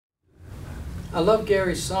I love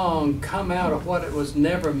Gary's song, "Come Out of What It Was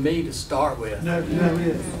Never Me to Start With." No,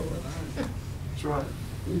 is. That's right.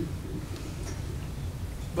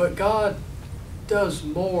 But God does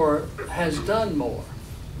more, has done more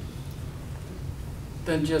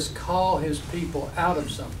than just call His people out of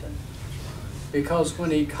something. Because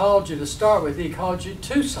when He called you to start with, He called you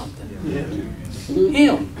to something. Yeah.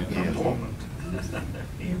 Him.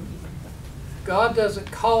 God doesn't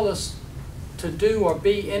call us to do or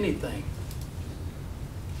be anything.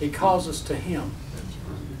 He calls us to Him.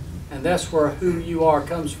 And that's where who you are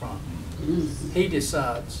comes from. He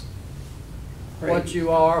decides what you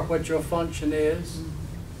are, what your function is.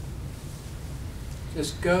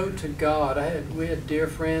 Just go to God. We had a dear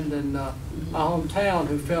friend in my hometown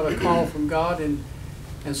who felt a call from God, and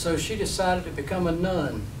so she decided to become a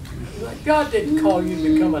nun. Like, God didn't call you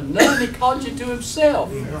to become a nun. He called you to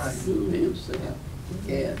Himself. Himself.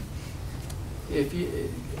 Yeah.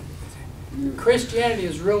 Christianity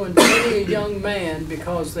has ruined many a young man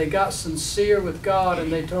because they got sincere with God and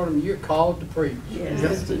they told him, "You're called to preach."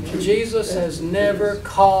 Yes. Jesus has never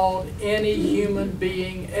called any human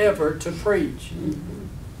being ever to preach.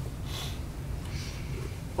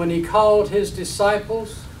 When He called His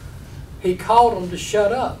disciples, He called them to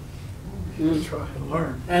shut up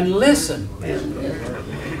and listen.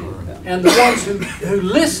 And the ones who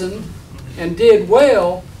listened and did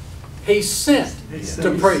well, He sent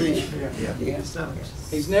to preach.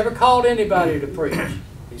 He's never called anybody to preach.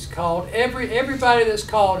 He's called everybody that's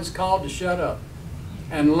called is called to shut up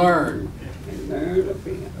and learn.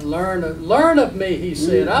 Learn of me, He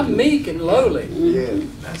said. I'm meek and lowly.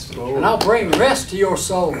 And I'll bring rest to your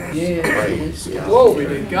soul. Glory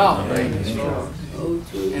to God.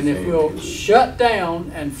 And if we'll shut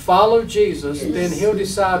down and follow Jesus, then He'll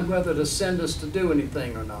decide whether to send us to do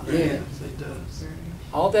anything or not. Yes, He does.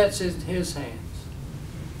 All that's in His hands.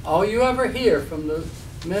 All you ever hear from the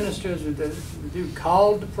ministers who do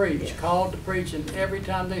called to preach, and every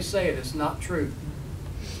time they say it, it's not true.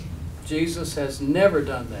 Jesus has never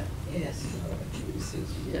done that. Yes, Lord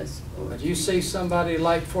Jesus. Yes, Lord. But you see somebody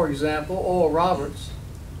like, for example, Oral Roberts,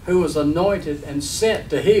 who was anointed and sent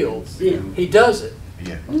to heal. He does it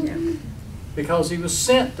because he was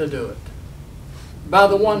sent to do it by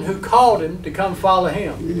the one who called him to come follow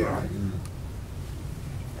Him.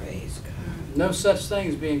 Praise God. No such thing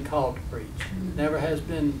as being called to preach. Never has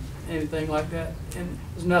been anything like that. And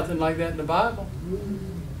there's nothing like that in the Bible.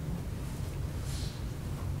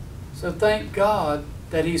 So thank God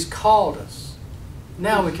that He's called us.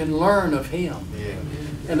 Now we can learn of Him.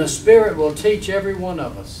 And the Spirit will teach every one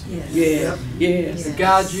of us. Yes. To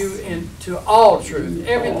guide you into all truth.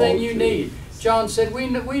 Everything you need. John said, we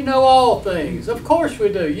know all things. Of course we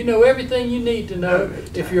do. You know everything you need to know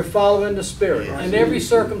if you're following the Spirit. In every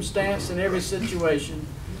circumstance, in every situation,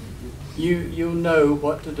 you'll know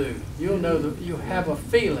what to do. You'll know that you have a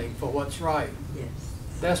feeling for what's right.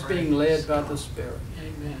 That's being led by the Spirit.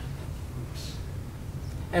 Amen.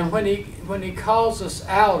 And when he calls us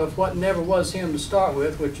out of what never was Him to start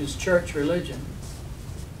with, which is church religion,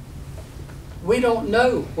 we don't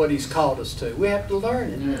know what He's called us to. We have to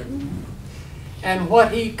learn it. And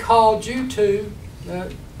what He called you to,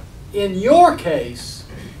 in your case,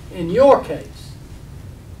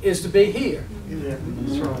 is to be here.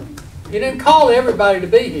 That's right. He didn't call everybody to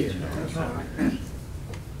be here.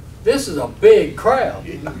 This is a big crowd.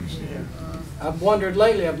 I've wondered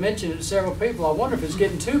lately, I've mentioned it to several people, I wonder if it's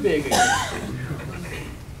getting too big again.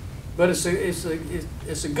 But it's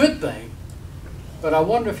a good thing. But I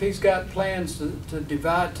wonder if He's got plans to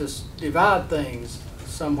divide things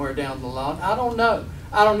somewhere down the line. I don't know.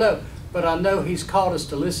 But I know He's called us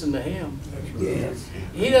to listen to Him. Yes.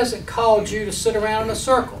 He doesn't call you to sit around in a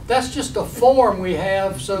circle. That's just a form we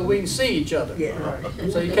have so we can see each other.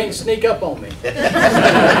 So you can't sneak up on me.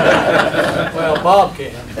 Well, Bob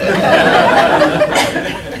can.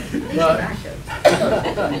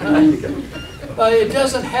 But it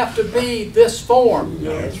doesn't have to be this form.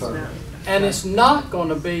 And it's not going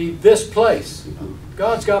to be this place.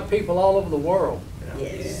 God's got people all over the world.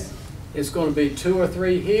 Yes. It's going to be 2 or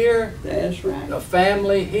 3 here. That's right. A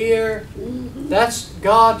family here. That's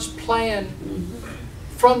God's plan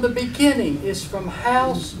from the beginning. It's from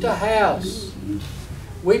house to house.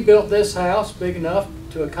 We built this house big enough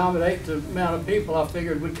to accommodate the amount of people I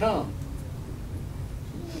figured would come.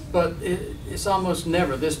 But it's almost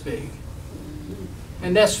never this big.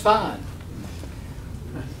 And that's fine.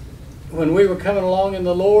 When we were coming along in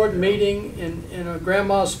the Lord, meeting in a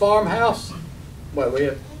grandma's farmhouse, well, we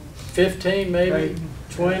had 15, maybe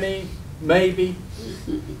 20, maybe.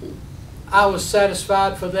 I was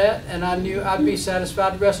satisfied for that, and I knew I'd be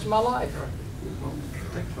satisfied the rest of my life.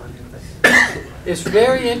 It's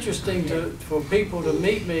very interesting for people to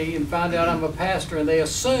meet me and find out I'm a pastor, and they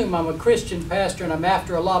assume I'm a Christian pastor and I'm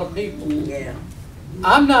after a lot of people. Yeah.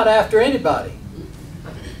 I'm not after anybody.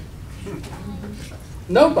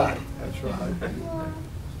 Nobody. That's right.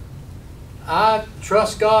 I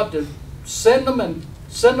trust God to send them and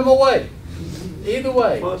send them away. Either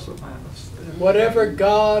way. Plus or minus. Whatever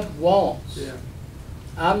God wants. Yeah.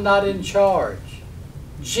 I'm not in charge.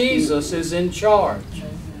 Jesus is in charge.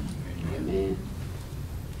 Amen.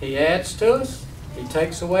 He adds to us. He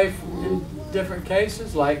takes away in different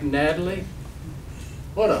cases, like Natalie.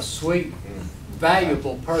 What a sweet,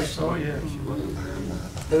 valuable person Oh, yeah.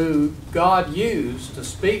 who God used to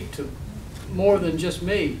speak to more than just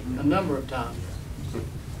me a number of times.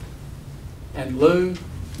 And Lou,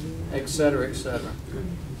 etc., etc.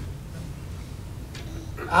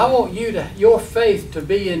 I want your faith to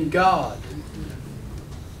be in God.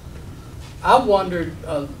 I wondered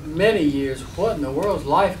many years, what in the world's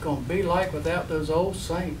life going to be like without those old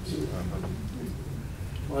saints?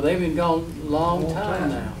 Well, they've been gone a long time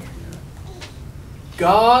now.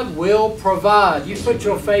 God will provide. You put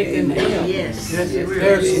your faith in Him. Yes. Yes, it will.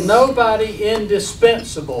 There's nobody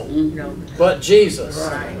indispensable No. but Jesus.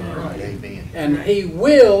 Right. Amen. And He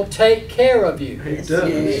will take care of you. He does.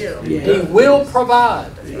 Yes. He will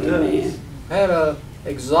provide. He does. I had a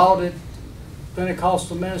exalted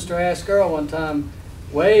Pentecostal minister ask Earl one time,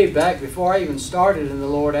 way back before I even started in the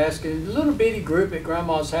Lord, asking a little bitty group at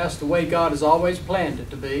Grandma's house, the way God has always planned it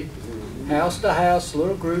to be. House to house,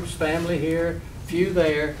 little groups, family here, few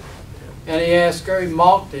there. And he asked her, he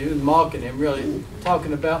mocked him, he was mocking him really,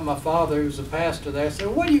 talking about my father who was a pastor there. I said,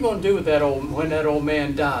 what are you going to do with that when that old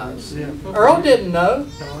man dies? Yeah. Earl didn't know.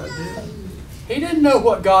 No, it did. He didn't know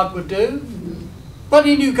what God would do, but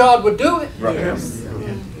he knew God would do it. Yes.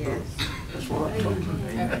 Yes. That's what I told him.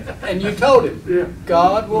 And you told him, Yeah.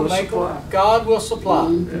 God will Will make supply. God will supply.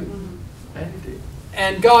 Yeah. And he did.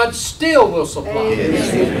 And God still will supply.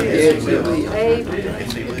 Yes, Yes, he will. Amen.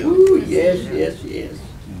 Yes, he will. Ooh, yes, yes, yes.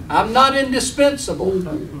 I'm not indispensable.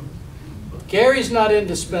 Gary's not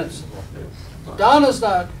indispensable. Donna's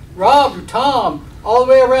not. Rob, Tom, all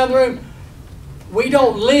the way around the room. We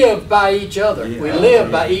don't live by each other. We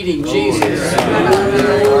live by eating Jesus.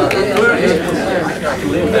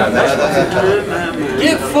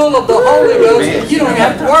 Get full of the Holy Ghost and you don't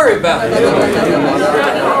have to worry about it. You'll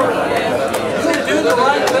do the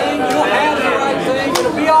right thing. You'll have the right thing.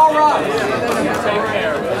 It'll be all right.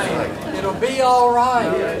 It'll be all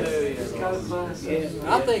right.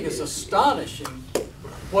 I think it's astonishing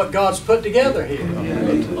what God's put together here.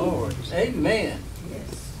 Amen.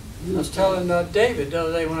 I was telling David the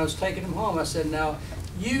other day when I was taking him home, I said, now,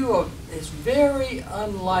 it's very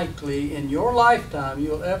unlikely in your lifetime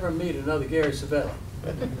you'll ever meet another Gary Savelli.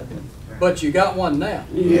 But you got one now.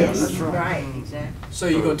 Yes, That's right. right, exactly. So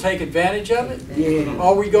you're going to take advantage of it? Yeah.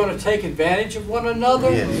 Are we going to take advantage of one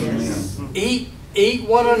another? Yes. Eat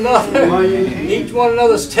one another, eat one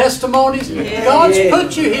another's testimonies. God's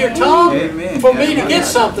put you here, Tom, for me to get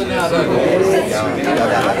something out of it.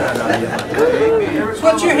 That's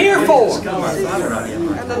what you're here for.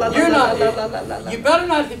 You're not. You better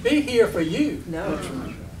not be here for you. No.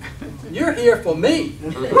 You're here for me,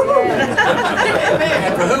 and for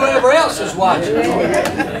whoever else is watching.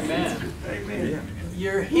 Amen.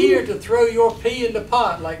 You're here to throw your pea in the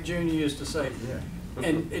pot, like Junior used to say.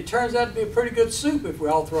 And it turns out to be a pretty good soup if we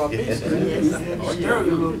all throw our peas in it. Stir it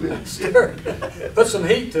a little bit. Stir it. Put some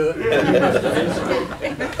heat to it.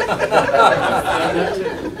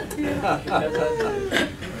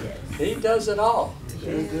 He does it all.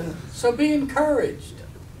 So be encouraged.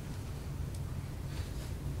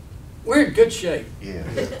 We're in good shape. Yeah.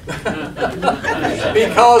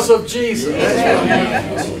 Because of Jesus.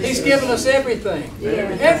 He's given us everything.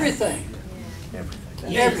 Everything.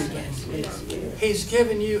 Everything. He's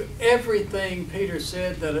given you everything, Peter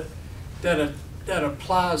said, that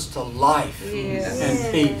applies to life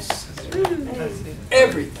and peace.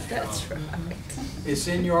 Everything. That's right. It's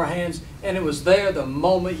in your hands, and it was there the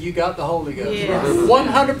moment you got the Holy Ghost. Yes.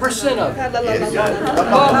 100% of it.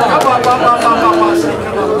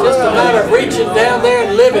 Just a matter of reaching down there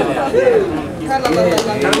and living it.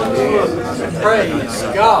 Praise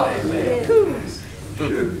God.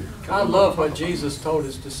 I love what Jesus told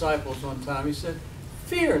his disciples one time. He said,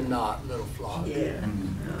 fear not, little flock. Yeah.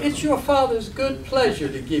 It's your Father's good pleasure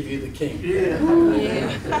to give you the kingdom. Yeah.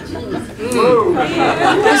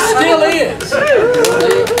 It still is. It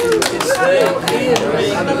still is.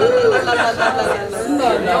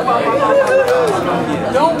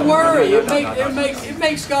 Don't worry. It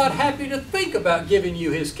makes God happy to think about giving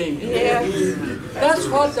you His kingdom. Yeah. That's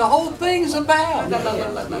what the whole thing's about.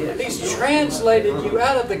 He's translated you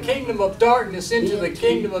out of the kingdom of darkness into the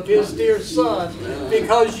kingdom of His dear Son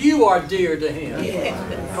because you are dear to Him.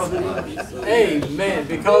 Amen.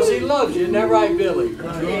 Because He loves you. Isn't that right, Billy?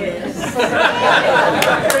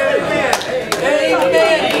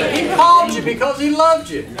 Amen. He called you because He loved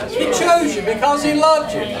you. He chose you because He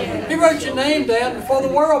loved you. He wrote your name down before the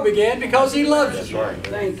world began because He loves you.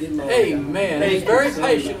 Thank you, Lord. Amen. He's very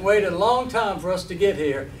patient, waited a long time for us to get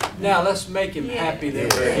here. Now let's make Him happy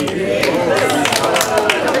that we're here.